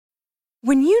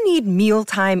When you need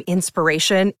mealtime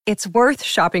inspiration, it's worth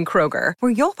shopping Kroger,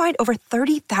 where you'll find over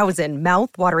 30,000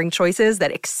 mouth-watering choices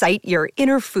that excite your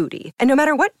inner foodie. And no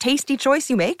matter what tasty choice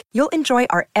you make, you'll enjoy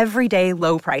our everyday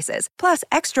low prices, plus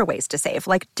extra ways to save,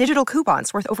 like digital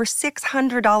coupons worth over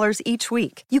 $600 each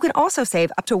week. You can also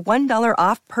save up to $1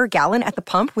 off per gallon at the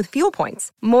pump with fuel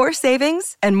points. More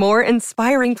savings and more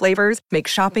inspiring flavors make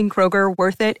shopping Kroger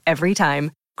worth it every time.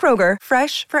 Kroger,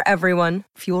 fresh for everyone.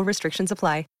 Fuel restrictions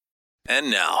apply.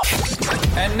 And now,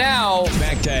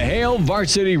 back to Hail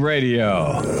Varsity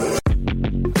Radio.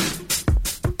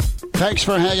 Thanks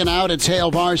for hanging out. It's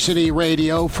Hail Varsity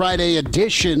Radio, Friday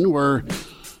edition. We're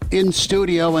in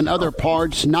studio and other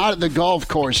parts, not at the golf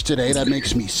course today. That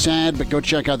makes me sad, but go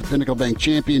check out the Pinnacle Bank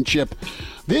Championship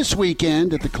this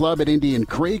weekend at the club at Indian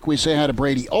Creek. We say hi to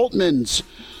Brady Oltmans.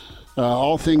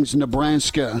 All things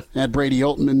Nebraska at Brady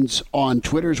Oltmans on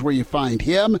Twitter is where you find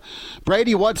him.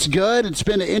 Brady, what's good? It's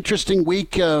been an interesting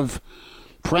week of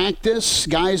practice.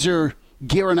 Guys are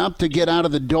gearing up to get out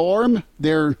of the dorm.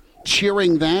 They're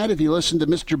cheering that, if you listen to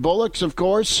Mr. Bullocks, of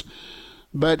course.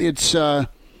 But it's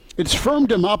firmed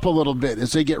them up a little bit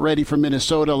as they get ready for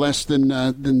Minnesota, less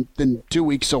than 2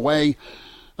 weeks away.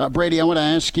 Brady, I want to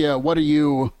ask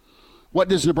you, what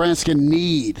does Nebraska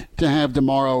need to have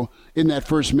tomorrow in that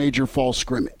first major fall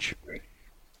scrimmage?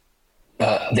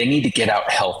 They need to get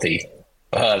out healthy.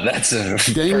 That's a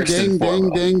ding, ding, ding,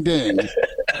 ding, ding.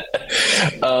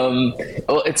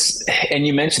 Well, and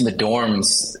you mentioned the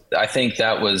dorms. I think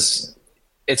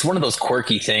it's one of those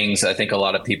quirky things. I think a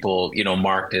lot of people,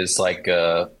 marked as like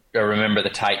remember the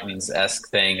Titans-esque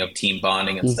thing of team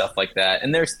bonding and stuff like that.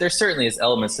 And there certainly is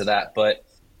elements to that, but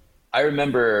I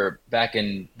remember back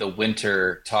in the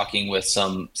winter talking with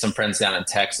some friends down in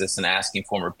Texas and asking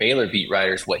former Baylor beat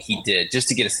writers what he did just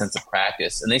to get a sense of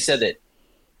practice. And they said that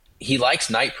he likes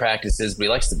night practices, but he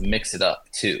likes to mix it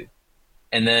up too.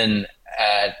 And then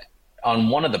on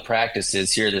one of the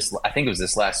practices here, I think it was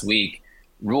this last week,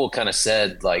 Rule kind of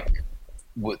said, like,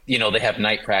 they have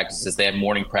night practices, they have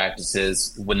morning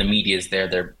practices. When the media is there,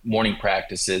 they're morning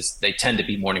practices. They tend to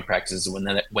be morning practices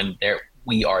when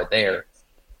we are there.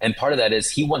 And part of that is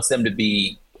he wants them to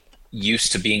be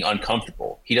used to being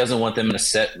uncomfortable. He doesn't want them in a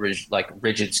set,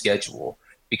 rigid schedule,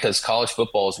 because college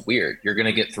football is weird. You're going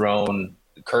to get thrown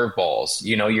curveballs.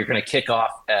 You're going to kick off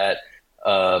at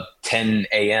 10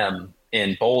 a.m.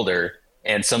 in Boulder,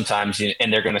 and sometimes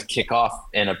and they're going to kick off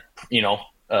in a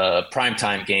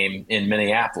primetime game in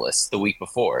Minneapolis the week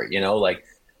before.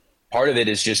 Part of it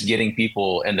is just getting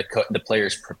people and the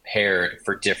players prepared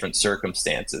for different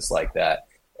circumstances like that.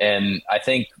 And I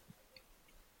think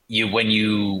when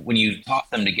you talk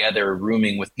them together,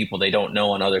 rooming with people they don't know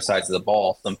on other sides of the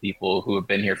ball, some people who have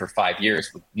been here for 5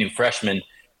 years with new freshmen,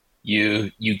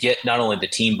 you get not only the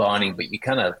team bonding, but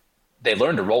they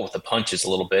learn to roll with the punches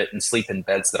a little bit and sleep in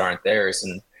beds that aren't theirs.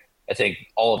 And I think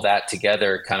all of that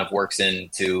together kind of works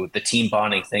into the team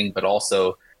bonding thing, but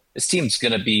also this team's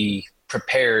going to be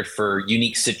prepared for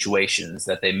unique situations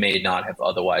that they may not have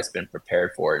otherwise been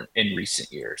prepared for in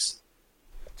recent years.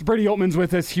 Brady Oltmans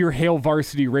with us here, Hail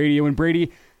Varsity Radio. And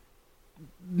Brady,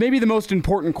 maybe the most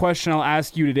important question I'll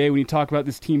ask you today when you talk about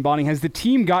this team bonding, has the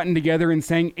team gotten together and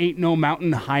saying ain't no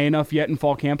mountain high enough yet in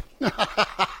fall camp?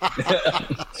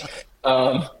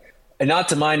 Not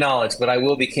to my knowledge, but I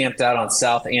will be camped out on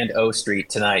South and O Street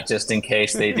tonight, just in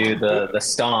case they do the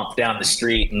stomp down the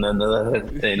street and then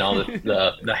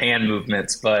the hand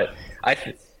movements. But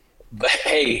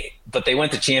they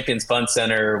went to Champions Fun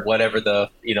Center, whatever the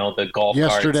golf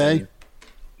carts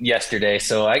yesterday.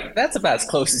 So that's about as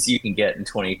close as you can get in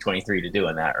 2023 to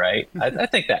doing that, right? I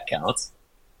think that counts.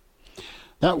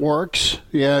 That works.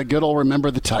 Yeah, good old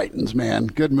Remember the Titans, man.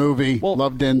 Good movie. Well,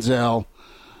 love Denzel.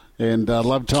 And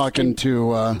love talking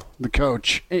to the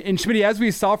coach. And Schmitty, as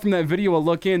we saw from that video a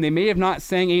look in, they may have not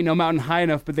sang Ain't No Mountain High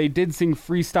Enough, but they did sing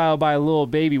Freestyle by a Little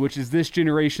Baby, which is this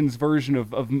generation's version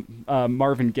of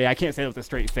Marvin Gaye. I can't say that with a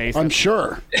straight face. I'm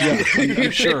sure. Yeah, I'm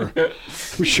sure.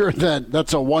 I'm sure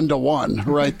that's a 1-to-1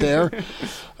 right there.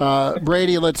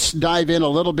 Brady, let's dive in a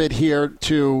little bit here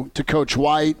to Coach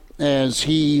White as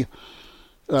he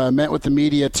met with the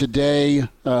media today.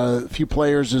 A few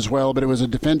players as well, but it was a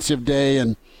defensive day,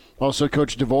 and also,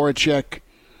 Coach Dvoracek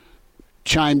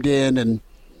chimed in. And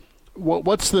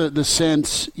what's the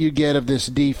sense you get of this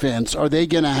defense? Are they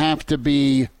going to have to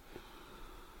be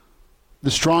the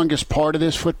strongest part of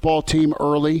this football team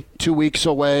early, 2 weeks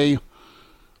away?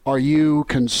 Are you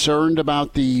concerned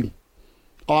about the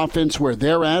offense where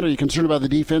they're at? Are you concerned about the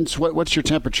defense? What's your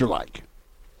temperature like?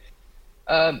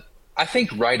 I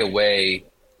think right away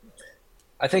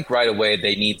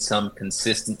they need some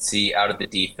consistency out of the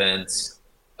defense.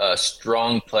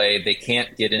 strong play. They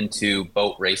can't get into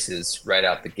boat races right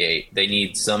out the gate. They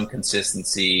need some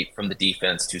consistency from the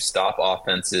defense to stop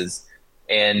offenses,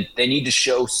 and they need to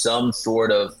show some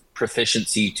sort of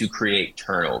proficiency to create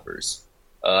turnovers.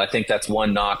 I think that's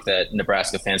one knock that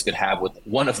Nebraska fans could have with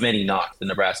one of many knocks the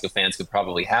Nebraska fans could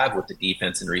probably have with the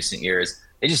defense in recent years.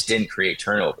 They just didn't create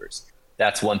turnovers.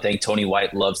 That's one thing Tony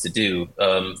White loves to do.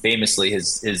 Famously,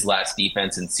 his last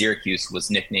defense in Syracuse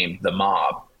was nicknamed the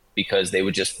Mob because they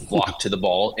would just flock to the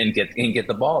ball and get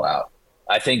the ball out.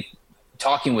 I think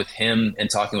talking with him and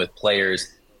talking with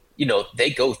players, they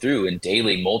go through in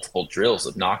daily multiple drills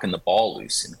of knocking the ball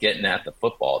loose and getting at the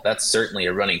football. That's certainly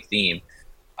a running theme.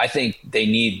 I think they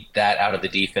need that out of the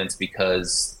defense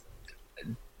because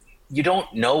you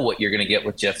don't know what you're going to get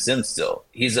with Jeff Sims still.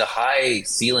 He's a high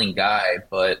ceiling guy,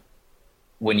 but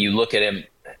when you look at him,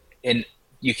 and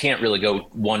you can't really go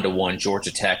one-to-one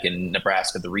Georgia Tech and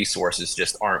Nebraska, the resources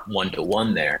just aren't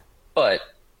one-to-one there. But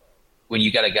when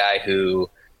you got a guy who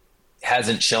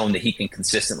hasn't shown that he can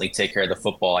consistently take care of the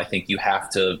football, I think you have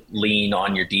to lean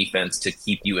on your defense to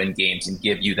keep you in games and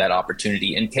give you that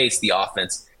opportunity in case the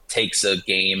offense takes a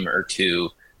game or two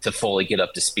to fully get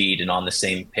up to speed and on the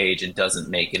same page and doesn't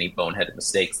make any boneheaded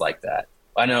mistakes like that.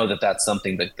 I know that that's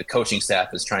something that the coaching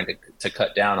staff is trying to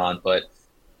cut down on, but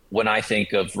when I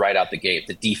think of right out the gate,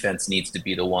 the defense needs to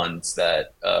be the ones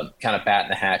that kind of bat in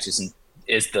the hatches and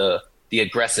is the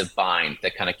aggressive bind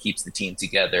that kind of keeps the team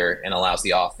together and allows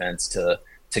the offense to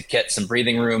get some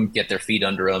breathing room, get their feet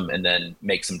under them, and then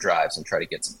make some drives and try to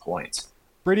get some points.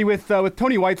 Brady, with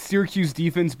Tony White's Syracuse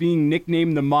defense being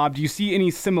nicknamed the Mob, do you see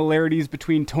any similarities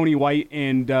between Tony White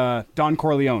and Don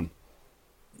Corleone?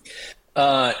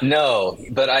 No,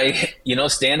 but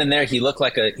standing there, he looked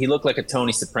like a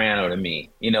Tony Soprano to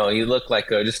me. He looked like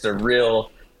just a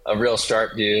real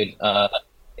sharp dude.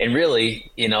 And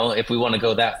really, if we want to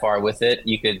go that far with it,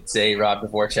 you could say Rob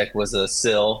Dvorak was a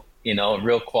SIL, a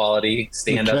real quality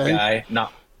stand-up guy,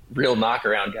 not real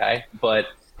knock-around guy. But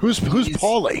who's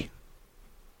Paulie?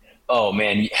 Oh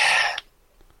man,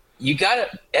 you got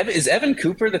it. Is Evan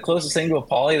Cooper the closest thing to a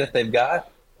Paulie that they've got?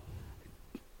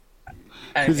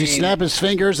 Does he snap his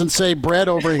fingers and say bread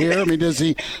over here? I mean, does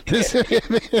he?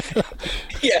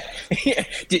 Yeah.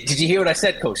 Did you hear what I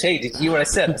said, Coach? Hey, did you hear what I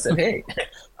said? I said, hey.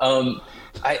 But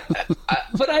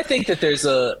I think that there's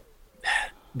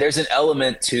an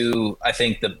element to, I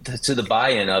think, to the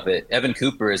buy-in of it. Evan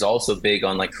Cooper is also big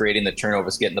on like creating the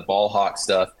turnovers, getting the ball hawk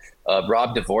stuff.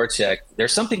 Rob Dvorak,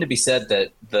 there's something to be said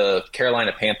that the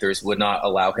Carolina Panthers would not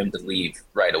allow him to leave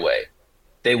right away.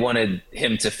 They wanted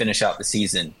him to finish out the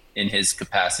season in his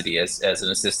capacity as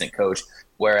an assistant coach,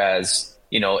 whereas,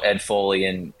 Ed Foley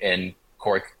and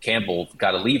Corey Campbell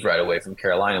got to leave right away from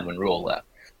Carolina when Rule left.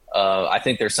 I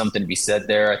think there's something to be said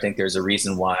there. I think there's a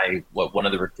reason why one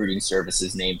of the recruiting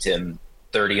services named him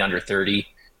 30 under 30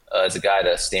 as a guy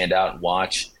to stand out and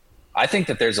watch. I think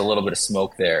that there's a little bit of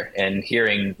smoke there. And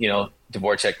hearing,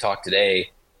 Dvorak talk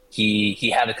today, he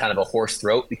had a kind of a hoarse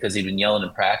throat because he'd been yelling in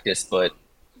practice, but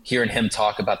hearing him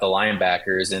talk about the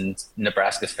linebackers, and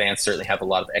Nebraska fans certainly have a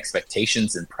lot of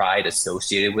expectations and pride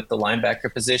associated with the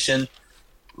linebacker position.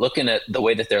 Looking at the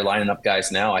way that they're lining up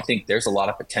guys now, I think there's a lot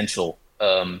of potential.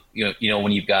 When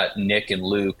you've got Nick and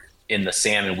Luke in the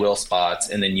Sam and Will spots,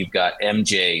 and then you've got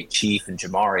MJ, Chief, and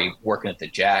Jamari working at the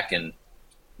jack and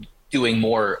doing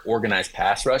more organized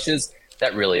pass rushes,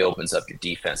 that really opens up your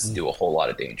defense to do a whole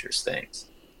lot of dangerous things.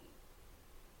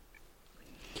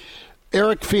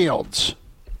 Eric Fields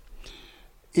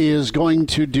is going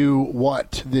to do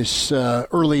what this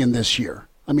early in this year?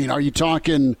 I mean, are you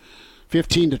talking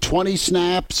 15 to 20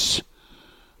 snaps?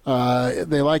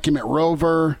 They like him at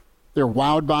Rover. They're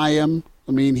wowed by him.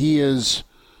 I mean, he is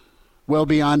well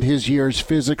beyond his years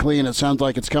physically, and it sounds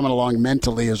like it's coming along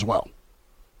mentally as well.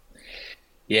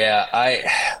 Yeah,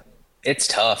 it's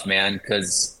tough, man,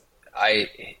 because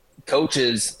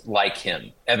coaches like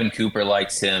him. Evan Cooper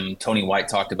likes him. Tony White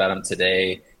talked about him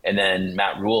today. And then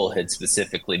Matt Rule had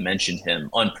specifically mentioned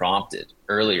him unprompted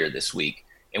earlier this week.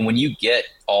 And when you get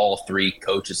all three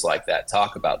coaches like that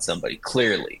talk about somebody,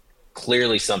 clearly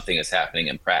something is happening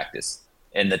in practice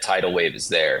and the tidal wave is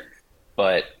there.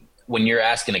 But when you're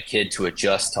asking a kid to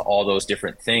adjust to all those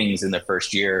different things in their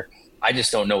first year, I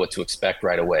just don't know what to expect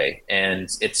right away. And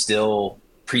it's still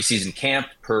preseason camp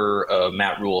per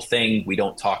Matt Rule thing. We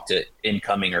don't talk to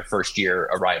incoming or first year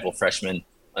arrival freshmen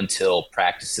until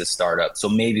practices start up. So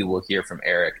maybe we'll hear from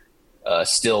Eric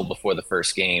still before the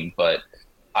first game. But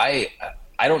I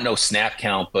don't know snap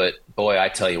count, but boy, I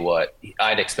tell you what,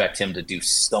 I'd expect him to do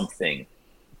something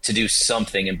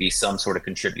and be some sort of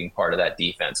contributing part of that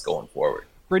defense going forward.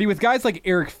 Brady, with guys like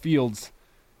Eric Fields,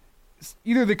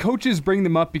 either the coaches bring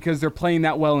them up because they're playing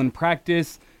that well in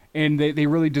practice and they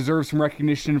really deserve some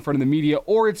recognition in front of the media,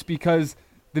 or it's because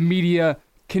the media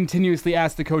continuously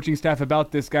ask the coaching staff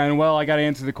about this guy, and well, I got to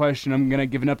answer the question. I'm going to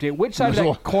give an update. Which side of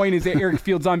that coin is Eric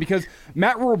Fields on? Because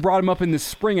Matt Rule brought him up in the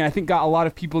spring, and I think got a lot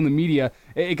of people in the media,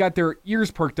 it got their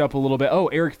ears perked up a little bit. Oh,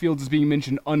 Eric Fields is being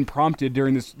mentioned unprompted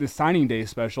during this signing day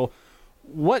special.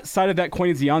 What side of that coin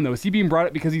is he on, though? Is he being brought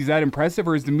up because he's that impressive,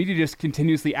 or is the media just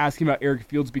continuously asking about Eric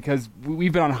Fields because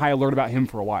we've been on high alert about him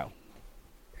for a while?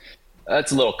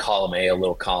 That's a little column A, a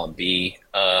little column B,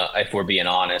 if we're being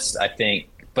honest. I think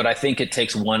it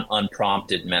takes one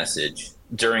unprompted message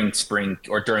during spring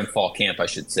or during fall camp, I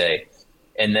should say.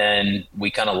 And then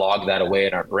we kind of log that away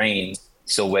in our brains.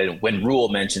 So when Rule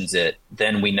mentions it,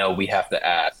 then we know we have to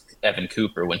ask Evan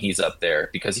Cooper when he's up there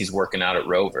because he's working out at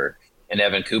Rover. And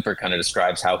Evan Cooper kind of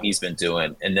describes how he's been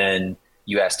doing. And then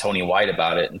you ask Tony White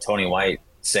about it, and Tony White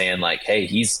saying like, hey,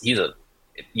 he's a,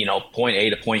 point A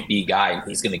to point B guy, and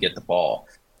he's going to get the ball.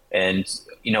 And,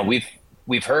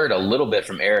 we've heard a little bit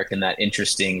from Eric in that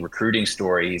interesting recruiting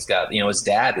story. He's got, his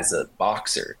dad is a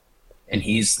boxer, and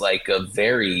he's like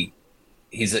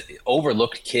he's an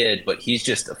overlooked kid, but he's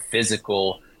just a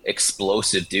physical,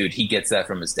 explosive dude. He gets that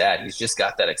from his dad. He's just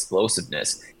got that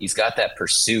explosiveness. He's got that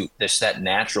pursuit. There's that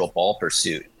natural ball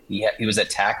pursuit. He was a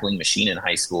tackling machine in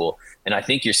high school. And I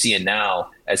think you're seeing now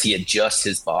as he adjusts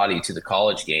his body to the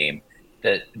college game,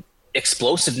 that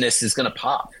explosiveness is going to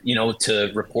pop,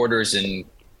 to reporters and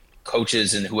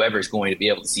coaches and whoever's going to be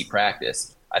able to see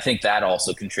practice. I think that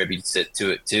also contributes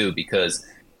to it too, because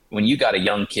when you got a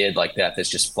young kid like that that's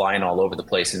just flying all over the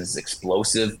place and is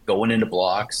explosive, going into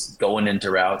blocks, going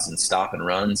into routes and stopping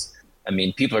runs, I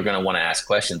mean, people are going to want to ask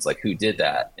questions like, who did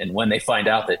that? And when they find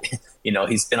out that,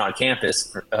 he's been on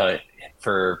campus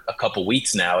for a couple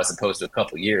weeks now, as opposed to a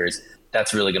couple years,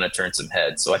 that's really going to turn some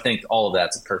heads. So I think all of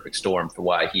that's a perfect storm for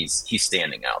why he's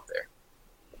standing out there.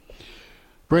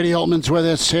 Brady Oltmans with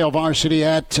us, Hail Varsity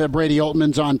at Brady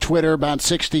Oltmans on Twitter. About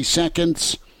 60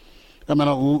 seconds. I'm going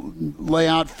to lay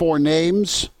out 4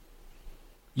 names.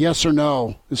 Yes or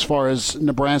no, as far as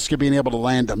Nebraska being able to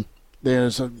land them.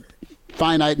 There's a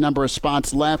finite number of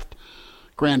spots left.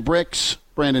 Grant Brix,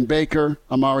 Brandon Baker,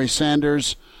 Amari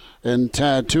Sanders, and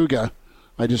Tad Tuga.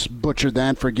 I just butchered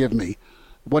that. Forgive me.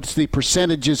 What's the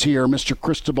percentages here, Mr.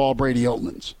 Cristobal Brady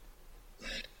Oltmans?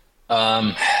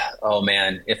 Oh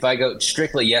man, if I go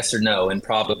strictly yes or no in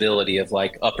probability of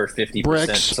like upper 50%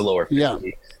 Brix, to lower 50, yeah.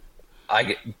 I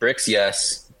get Brix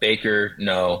yes, Baker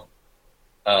no.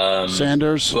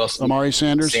 Sanders, Amari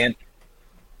Sanders.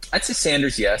 I'd say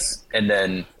Sanders yes, and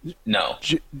then no.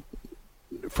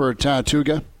 For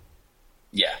Tuga?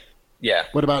 Yeah.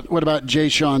 What about Jay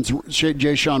Sean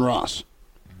Ross?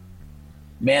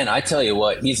 Man, I tell you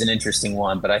what, he's an interesting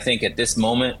one. But I think at this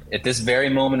very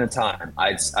moment in time,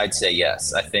 I'd say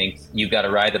yes. I think you've got to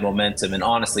ride the momentum. And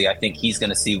honestly, I think he's going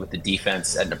to see what the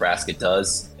defense at Nebraska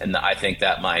does. And I think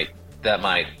that might,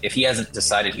 if he hasn't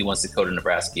decided he wants to go to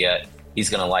Nebraska yet,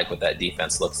 he's going to like what that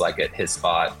defense looks like at his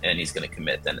spot, and he's going to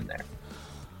commit then and there.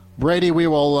 Brady, we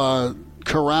will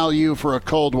corral you for a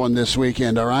cold one this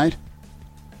weekend, all right?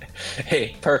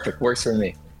 Hey, perfect. Works for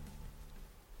me.